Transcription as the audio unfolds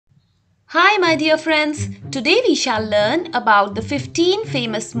Hi my dear friends, today we shall learn about the 15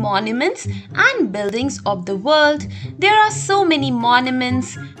 famous monuments and buildings of the world. There are so many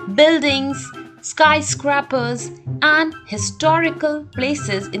monuments, buildings, skyscrapers and historical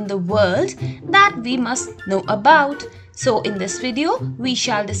places in the world that we must know about. So in this video, we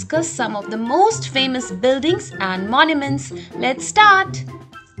shall discuss some of the most famous buildings and monuments. Let's start!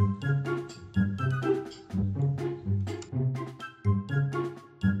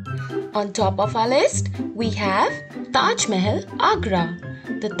 On top of our list, we have Taj Mahal, Agra.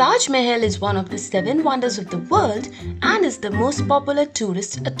 The Taj Mahal is one of the 7 wonders of the world and is the most popular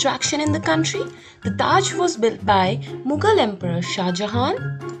tourist attraction in the country. The Taj was built by Mughal Emperor Shah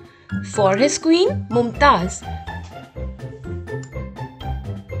Jahan for his queen Mumtaz.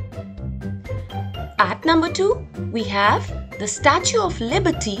 At number 2, we have the Statue of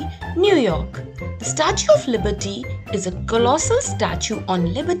Liberty, New York. The Statue of Liberty is a colossal statue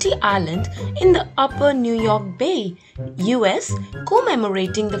on Liberty Island in the upper New York Bay, US,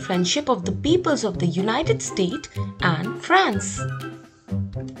 commemorating the friendship of the peoples of the United States and France.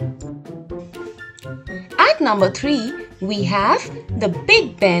 At number 3, we have the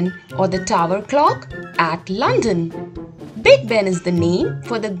Big Ben or the Tower Clock at London. Big Ben is the name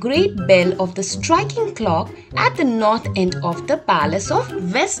for the great bell of the striking clock at the north end of the Palace of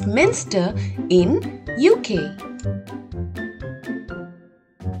Westminster in UK.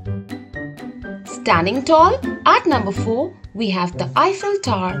 Standing tall, at number 4, we have the Eiffel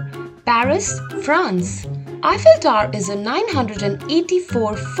Tower, Paris, France. Eiffel Tower is a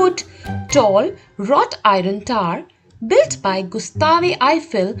 984-foot tall wrought iron tower built by Gustave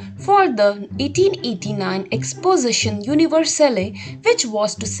Eiffel for the 1889 Exposition Universelle, which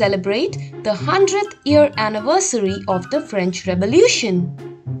was to celebrate the 100th year anniversary of the French Revolution.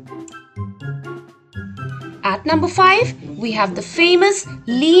 At number 5, we have the famous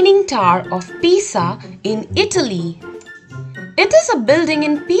Leaning Tower of Pisa in Italy. It is a building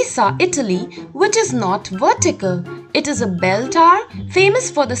in Pisa, Italy, which is not vertical. It is a bell tower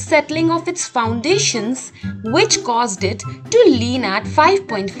famous for the settling of its foundations, which caused it to lean at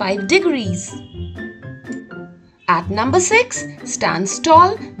 5.5 degrees. At number 6 stands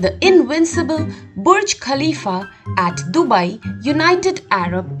tall the invincible Burj Khalifa at Dubai, United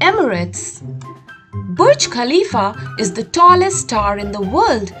Arab Emirates. Burj Khalifa is the tallest tower in the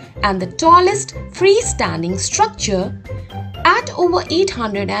world and the tallest freestanding structure at over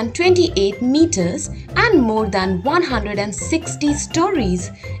 828 meters and more than 160 stories.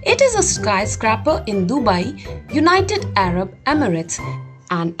 It is a skyscraper in Dubai, United Arab Emirates,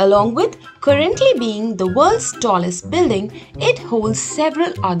 and along with currently being the world's tallest building, it holds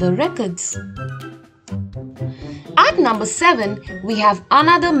several other records. At number 7, we have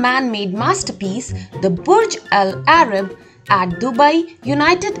another man-made masterpiece, the Burj Al Arab at Dubai,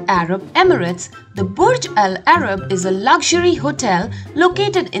 United Arab Emirates. The Burj Al Arab is a luxury hotel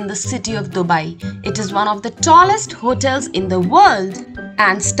located in the city of Dubai. It is one of the tallest hotels in the world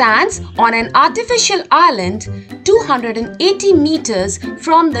and stands on an artificial island 280 meters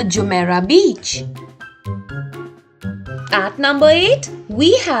from the Jumeirah beach. At number 8,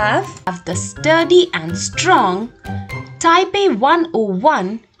 we have the sturdy and strong Taipei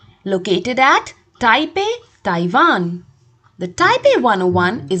 101 located at Taipei, Taiwan. The Taipei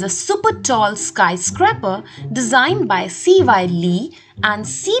 101 is a super tall skyscraper designed by C.Y. Lee and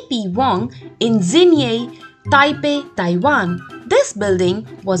C.P. Wong in Xinye, Taipei, Taiwan. This building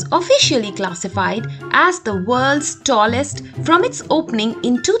was officially classified as the world's tallest from its opening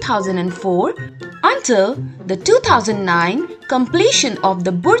in 2004 until the 2009 completion of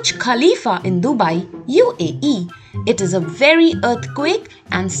the Burj Khalifa in Dubai, UAE. It is a very earthquake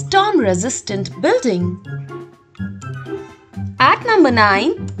and storm-resistant building. At number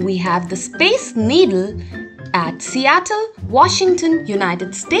 9, we have the Space Needle at Seattle, Washington,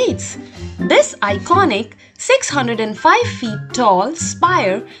 United States. This iconic 605 feet tall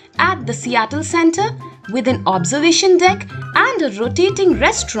spire at the Seattle Center with an observation deck and a rotating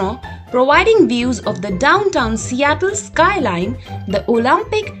restaurant providing views of the downtown Seattle skyline, the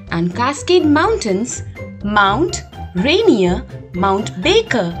Olympic and Cascade Mountains, Mount Rainier, Mount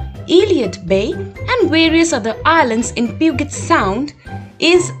Baker, Elliott Bay and various other islands in Puget Sound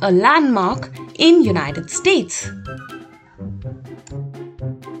is a landmark in United States.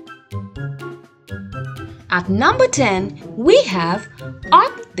 At number 10, we have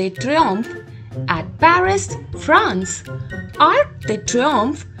Arc de Triomphe at Paris, France. Arc de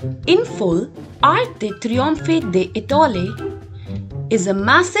Triomphe, in full Arc de Triomphe d'Étoile, is a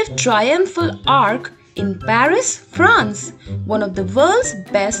massive triumphal arch in Paris, France, one of the world's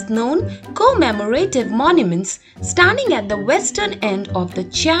best-known commemorative monuments, standing at the western end of the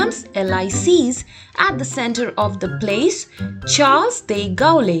Champs-Élysées at the center of the place Charles de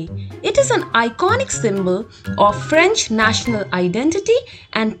Gaulle. It is an iconic symbol of French national identity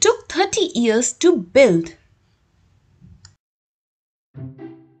and took 30 years to build.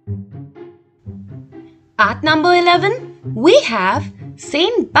 At number 11, we have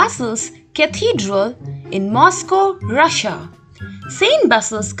St. Basil's Cathedral in Moscow, Russia. St.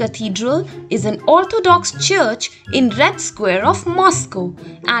 Basil's Cathedral is an Orthodox church in Red Square of Moscow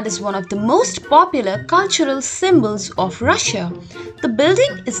and is one of the most popular cultural symbols of Russia. The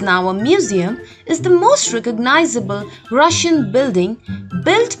building is now a museum, is the most recognizable Russian building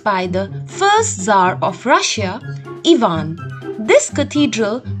built by the first Tsar of Russia, Ivan. This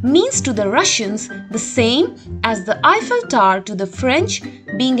cathedral means to the Russians the same as the Eiffel Tower to the French,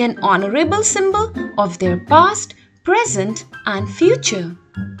 being an honorable symbol of their past, present and future.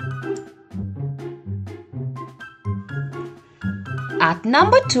 At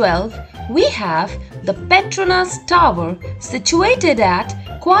number 12, we have the Petronas Tower situated at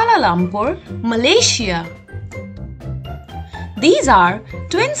Kuala Lumpur, Malaysia. These are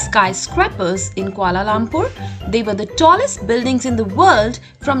twin skyscrapers in Kuala Lumpur. They were the tallest buildings in the world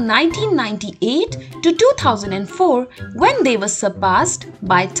from 1998 to 2004 when they were surpassed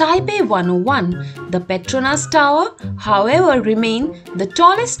by Taipei 101. The Petronas Tower, however, remain the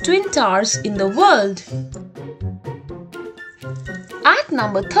tallest twin towers in the world. At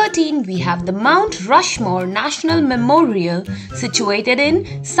number 13, we have the Mount Rushmore National Memorial situated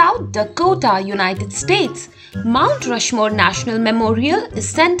in South Dakota, United States. Mount Rushmore National Memorial is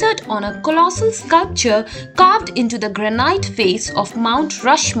centered on a colossal sculpture carved into the granite face of Mount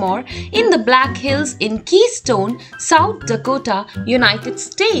Rushmore in the Black Hills in Keystone, South Dakota, United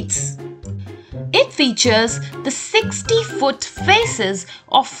States. It features the 60-foot faces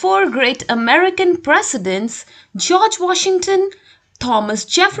of four great American presidents: George Washington, Thomas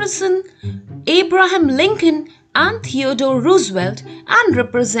Jefferson, Abraham Lincoln, and Theodore Roosevelt, and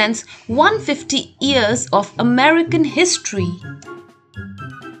represents 150 years of American history.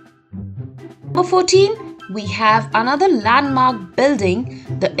 Number 14, we have another landmark building,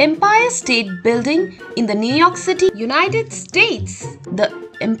 the Empire State Building in the New York City, United States. The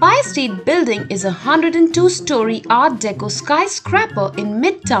Empire State Building is a 102-story Art Deco skyscraper in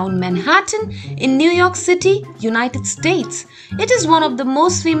Midtown Manhattan in New York City, United States. It is one of the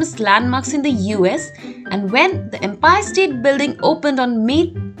most famous landmarks in the US, and when the Empire State Building opened on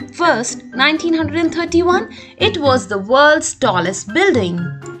May 1st, 1931, it was the world's tallest building.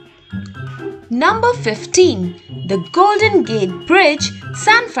 Number 15, the Golden Gate Bridge,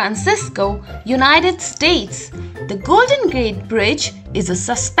 San Francisco, United States. The Golden Gate Bridge is a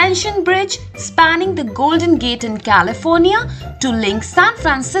suspension bridge spanning the Golden Gate in California to link San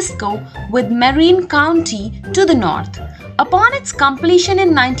Francisco with Marin County to the north. Upon its completion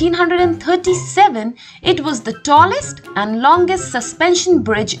in 1937, it was the tallest and longest suspension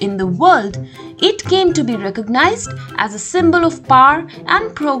bridge in the world. It came to be recognized as a symbol of power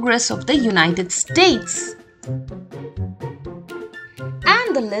and progress of the United States.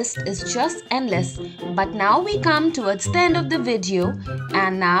 And the list is just endless. But now we come towards the end of the video,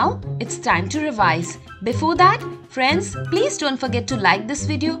 and now it's time to revise. Before that, friends, please don't forget to like this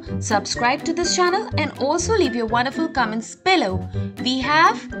video, subscribe to this channel, and also leave your wonderful comments below. We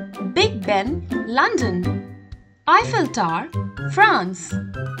have Big Ben, London; Eiffel Tower, France;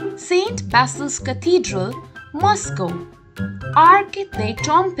 St. Basil's Cathedral, Moscow; Arc de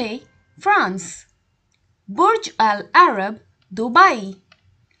Triomphe, France; Burj Al Arab, Dubai;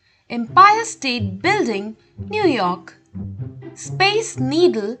 Empire State Building, New York; Space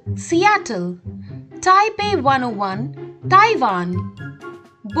Needle, Seattle; Taipei 101, Taiwan;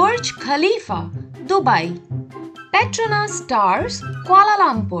 Burj Khalifa, Dubai; Petronas Towers, Kuala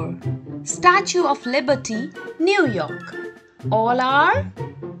Lumpur; Statue of Liberty, New York. All are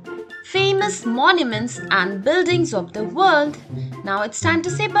famous monuments and buildings of the world. Now it's time to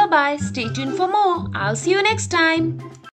say bye-bye. Stay tuned for more. I'll see you next time.